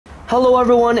Hello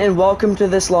everyone and welcome to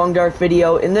this long dark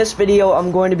video. In this video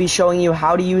I'm going to be showing you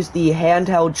how to use the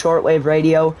handheld shortwave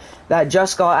radio that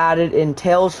just got added in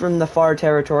Tales from the Far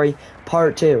Territory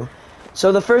Part 2.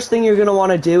 So the first thing you're going to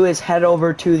want to do is head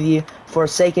over to the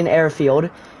Forsaken Airfield.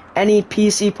 Any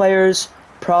PC players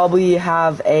probably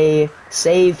have a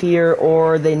save here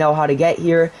or they know how to get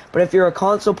here, but if you're a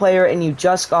console player and you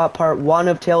just got Part 1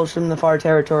 of Tales from the Far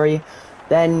Territory,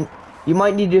 then you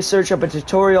might need to search up a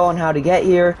tutorial on how to get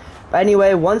here. But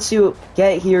anyway, once you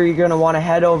get here, you're going to want to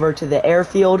head over to the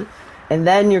airfield, and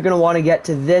then you're going to want to get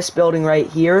to this building right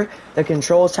here, the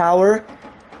control tower,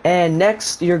 and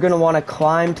next you're going to want to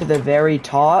climb to the very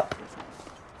top,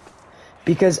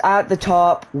 because at the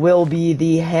top will be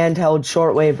the handheld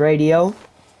shortwave radio.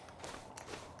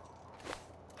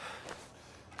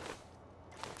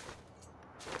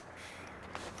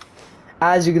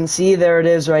 As you can see, there it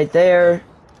is right there.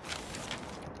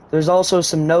 There's also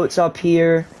some notes up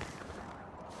here.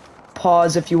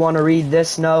 Pause if you want to read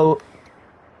this note.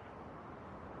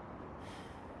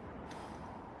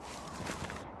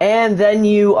 And then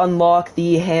you unlock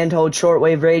the handheld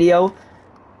shortwave radio.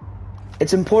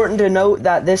 It's important to note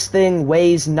that this thing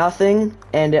weighs nothing,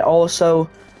 and it also,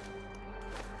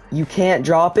 you can't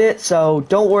drop it, so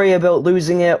don't worry about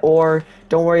losing it, or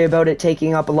don't worry about it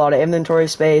taking up a lot of inventory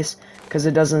space, because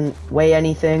it doesn't weigh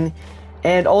anything.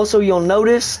 And also you'll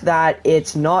notice that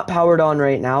it's not powered on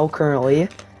right now currently,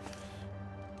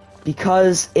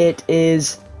 because it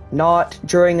is not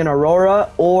during an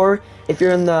aurora, or if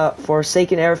you're in the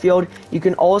Forsaken Airfield, you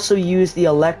can also use the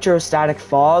electrostatic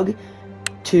fog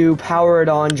to power it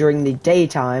on during the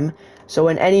daytime. So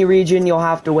in any region you'll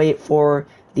have to wait for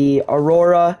the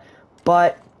aurora,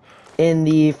 but in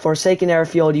the Forsaken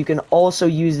Airfield you can also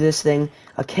use this thing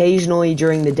occasionally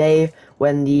during the day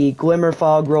when the glimmer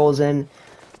fog rolls in.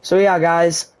 So yeah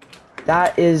guys,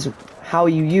 that is how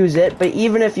you use it. But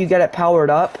even if you get it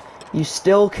powered up, you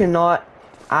still cannot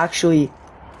actually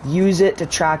use it to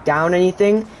track down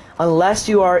anything unless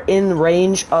you are in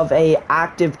range of a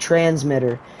active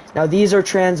transmitter. Now these are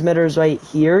transmitters right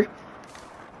here.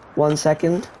 One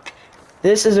second.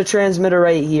 This is a transmitter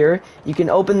right here. You can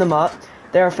open them up.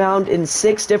 They are found in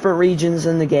 6 different regions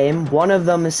in the game. One of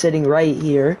them is sitting right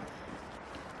here.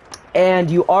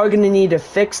 And you are going to need to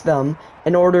fix them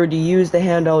in order to use the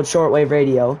handheld shortwave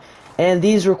radio. And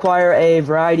these require a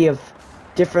variety of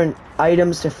different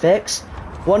items to fix.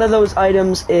 One of those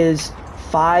items is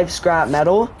 5 scrap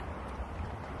metal,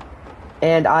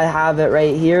 and I have it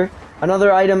right here.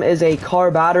 Another item is a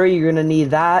car battery. You're going to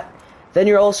need that. Then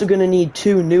you're also going to need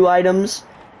 2 new items.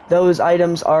 Those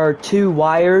items are 2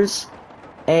 wires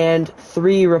and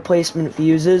 3 replacement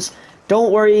fuses.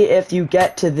 Don't worry if you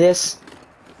get to this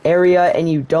area and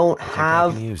you don't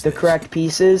have the correct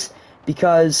pieces,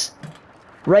 because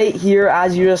right here,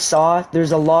 as you just saw,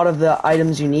 there's a lot of the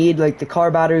items you need. Like the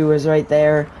car battery was right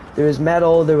there. There was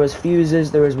metal, there was fuses,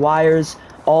 there was wires,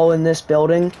 all in this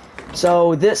building.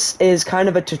 So this is kind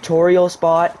of a tutorial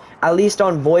spot. At least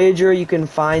on Voyager, you can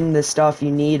find the stuff you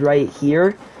need right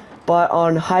here. But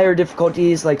on higher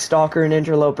difficulties like Stalker and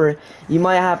Interloper, you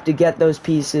might have to get those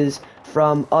pieces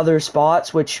from other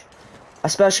spots, which,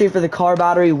 especially for the car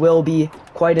battery, will be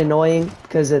quite annoying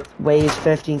because it weighs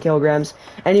 15 kilograms.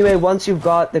 Anyway, once you've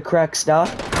got the correct stuff,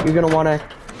 you're going to want to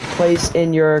place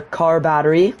in your car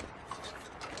battery.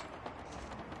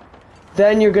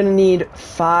 Then you're going to need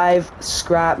 5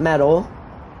 scrap metal.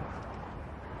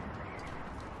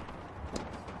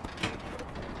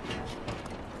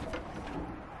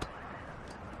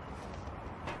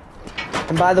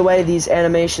 And by the way, these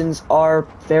animations are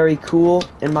very cool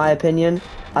in my opinion.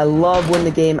 I love when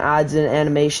the game adds in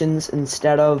animations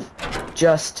instead of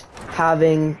just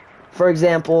having, for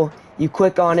example, you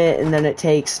click on it and then it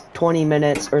takes 20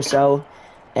 minutes or so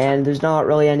and there's not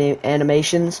really any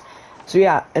animations. So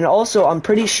yeah, and also I'm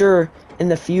pretty sure in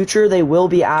the future they will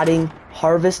be adding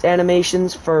harvest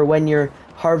animations for when you're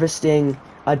harvesting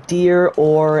a deer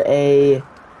or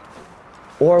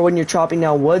when you're chopping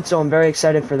down wood, so I'm very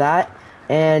excited for that.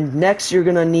 And next you're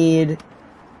gonna need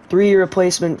 3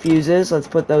 replacement fuses. Let's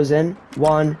put those in.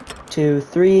 1, 2,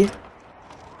 3.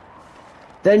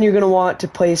 Then you're going to want to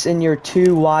place in your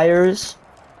 2 wires.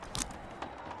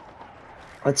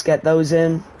 Let's get those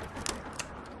in.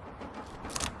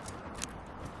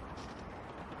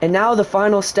 And now the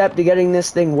final step to getting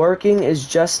this thing working is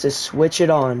just to switch it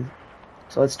on.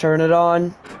 So let's turn it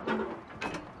on.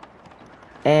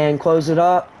 And close it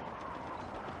up.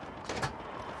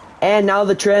 And now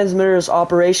the transmitter is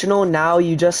operational. Now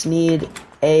you just need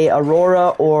a aurora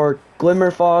or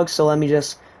glimmer fog. So let me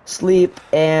just sleep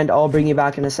and I'll bring you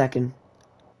back in a second.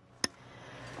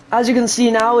 As you can see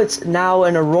now, it's now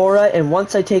an Aurora, and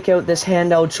once I take out this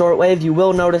handheld shortwave, you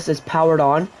will notice it's powered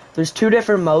on. There's two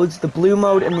different modes, the blue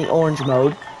mode and the orange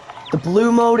mode. The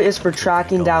blue mode is for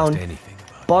tracking down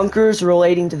bunkers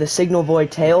relating to the signal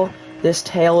void tail. This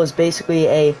tail is basically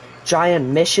a giant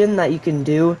mission that you can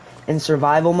do in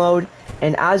survival mode,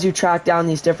 and as you track down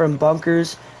these different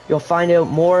bunkers, you'll find out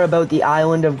more about the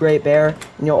island of Great Bear,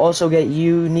 and you'll also get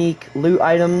unique loot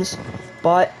items.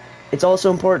 But it's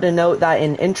also important to note that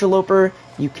in Interloper,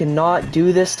 you cannot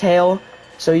do this tail,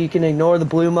 so you can ignore the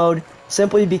blue mode,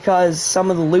 simply because some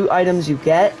of the loot items you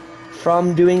get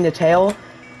from doing the tail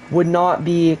would not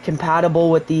be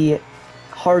compatible with the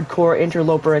hardcore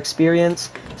Interloper experience,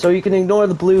 so you can ignore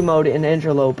the blue mode in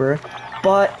Interloper.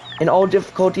 But in all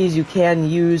difficulties, you can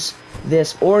use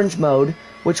this orange mode,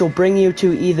 which will bring you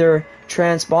to either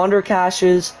transponder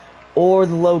caches or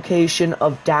the location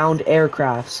of downed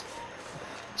aircrafts.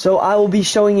 So I will be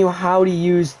showing you how to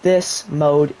use this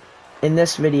mode in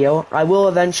this video. I will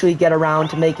eventually get around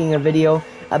to making a video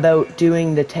about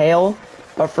doing the tail,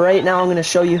 but for right now I'm going to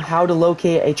show you how to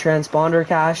locate a transponder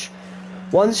cache.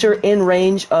 Once you're in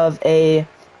range of a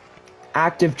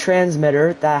active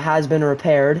transmitter that has been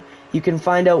repaired, you can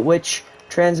find out which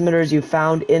transmitters you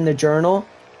found in the journal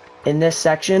in this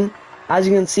section. As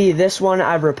you can see, this one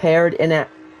I've repaired, and it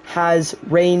has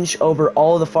range over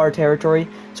all the far territory.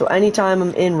 So anytime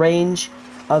I'm in range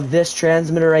of this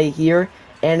transmitter right here,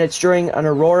 and it's during an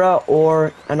Aurora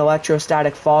or an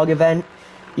electrostatic fog event,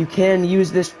 you can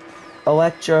use this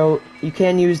handheld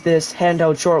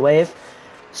shortwave.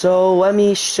 So let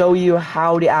me show you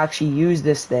how to actually use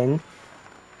this thing.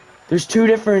 There's two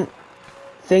different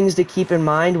things to keep in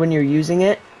mind when you're using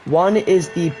it. One is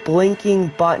the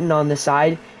blinking button on the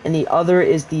side, and the other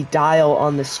is the dial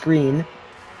on the screen.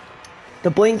 The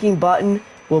blinking button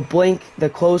will blink the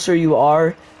closer you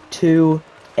are to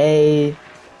a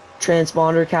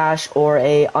transponder cache or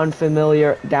a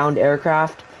unfamiliar downed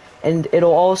aircraft, and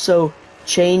it'll also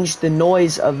change the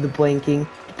noise of the blinking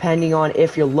depending on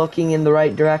if you're looking in the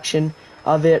right direction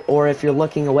of it or if you're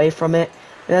looking away from it.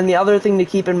 And then the other thing to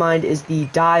keep in mind is the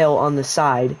dial on the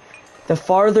side. The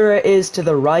farther it is to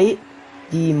the right,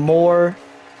 the more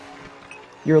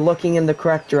you're looking in the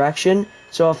correct direction.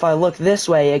 So if I look this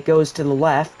way, it goes to the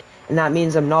left, and that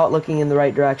means I'm not looking in the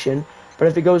right direction. But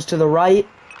if it goes to the right,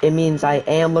 it means I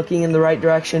am looking in the right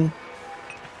direction.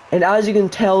 And as you can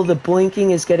tell, the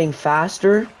blinking is getting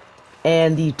faster,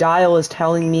 and the dial is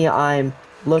telling me I'm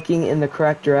looking in the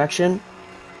correct direction.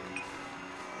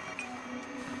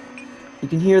 You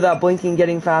can hear that blinking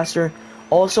getting faster.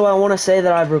 Also, I want to say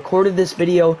that I've recorded this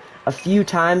video a few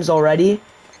times already,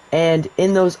 and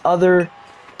in those other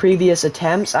previous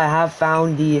attempts, I have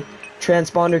found the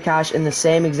transponder cache in the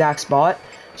same exact spot.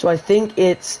 So I think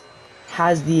it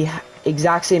has the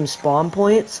exact same spawn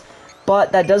points,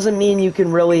 but that doesn't mean you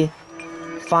can really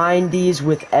find these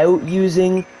without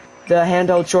using the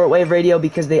handheld shortwave radio,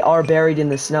 because they are buried in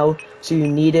the snow, so you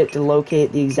need it to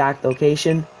locate the exact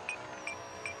location.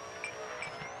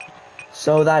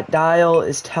 So that dial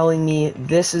is telling me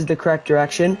this is the correct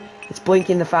direction. It's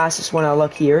blinking the fastest when I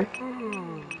look here.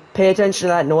 Pay attention to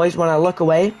that noise. When I look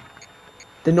away,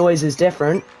 the noise is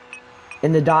different,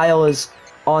 and the dial is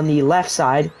on the left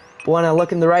side. But when I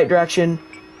look in the right direction,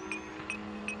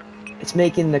 it's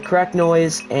making the correct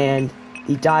noise, and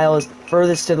the dial is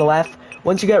furthest to the left.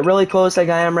 Once you get really close like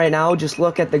I am right now, just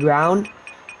look at the ground,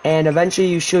 and eventually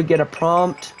you should get a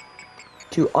prompt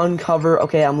to uncover.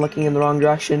 Okay, I'm looking in the wrong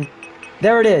direction.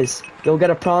 There it is. You'll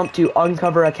get a prompt to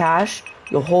uncover a cache.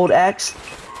 You'll hold X,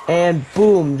 and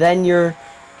boom, then your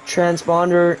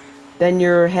transponder, then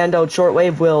your handheld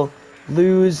shortwave will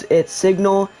lose its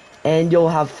signal, and you'll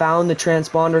have found the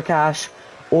transponder cache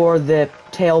or the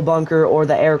tail bunker or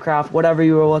the aircraft, whatever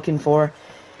you were looking for.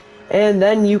 And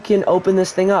then you can open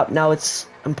this thing up. Now, it's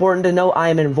important to note I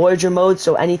am in Voyager mode,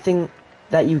 so anything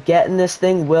that you get in this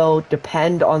thing will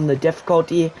depend on the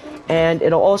difficulty, and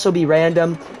it'll also be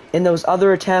random. In those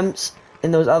other attempts,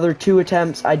 in those other two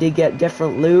attempts, I did get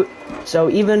different loot, so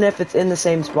even if it's in the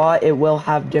same spot, it will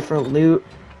have different loot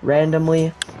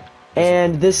randomly.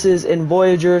 And this is in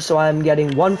Voyager, so I'm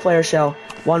getting one flare shell,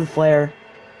 one flare,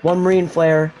 one marine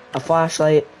flare, a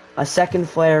flashlight, a second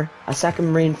flare, a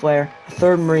second marine flare, a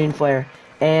third marine flare,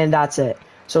 and that's it.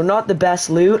 So not the best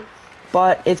loot,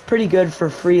 but it's pretty good for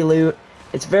free loot.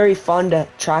 It's very fun to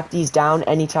track these down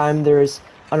anytime there's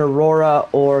an Aurora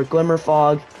or Glimmer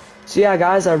Fog. So yeah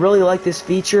guys, I really like this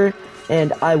feature,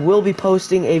 and I will be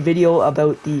posting a video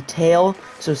about the tail,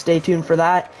 so stay tuned for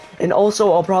that. And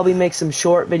also I'll probably make some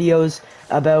short videos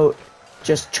about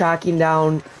just tracking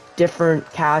down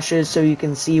different caches so you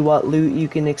can see what loot you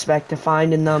can expect to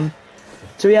find in them.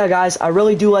 So yeah, guys, I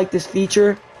really do like this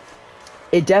feature.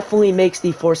 It definitely makes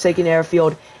the Forsaken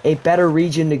Airfield a better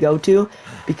region to go to,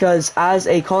 because as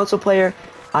a console player,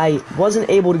 I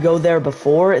wasn't able to go there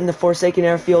before in the Forsaken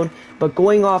Airfield, but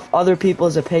going off other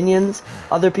people's opinions,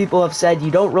 other people have said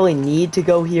you don't really need to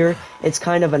go here. It's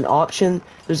kind of an option.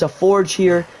 There's a forge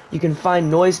here. You can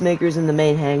find noisemakers in the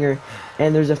main hangar,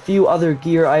 and there's a few other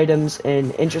gear items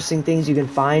and interesting things you can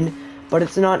find, but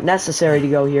it's not necessary to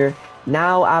go here.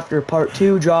 Now, after Part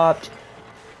 2 dropped,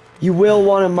 you will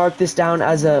want to mark this down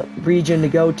as a region to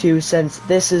go to, since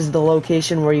this is the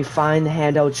location where you find the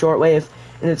handheld shortwave,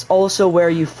 and it's also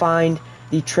where you find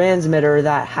the transmitter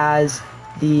that has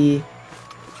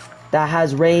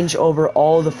range over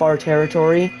all the far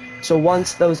territory. So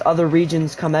once those other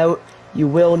regions come out, you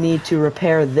will need to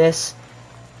repair this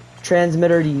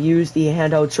transmitter to use the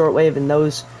handheld shortwave in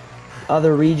those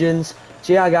other regions.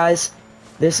 So yeah, guys,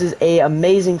 this is a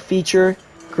amazing feature,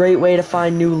 great way to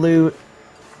find new loot,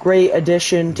 great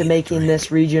addition to making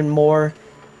this region more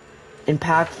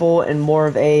impactful and more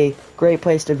of a great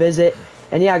place to visit.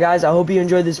 And yeah, guys, I hope you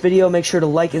enjoyed this video. Make sure to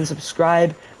like and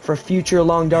subscribe for future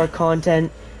Long Dark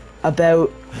content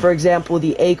about, for example,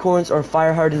 the acorns or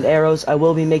fire hardened arrows. I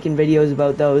will be making videos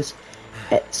about those.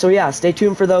 So yeah, stay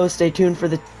tuned for those. Stay tuned for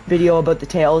the video about the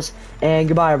tails, and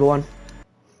goodbye, everyone.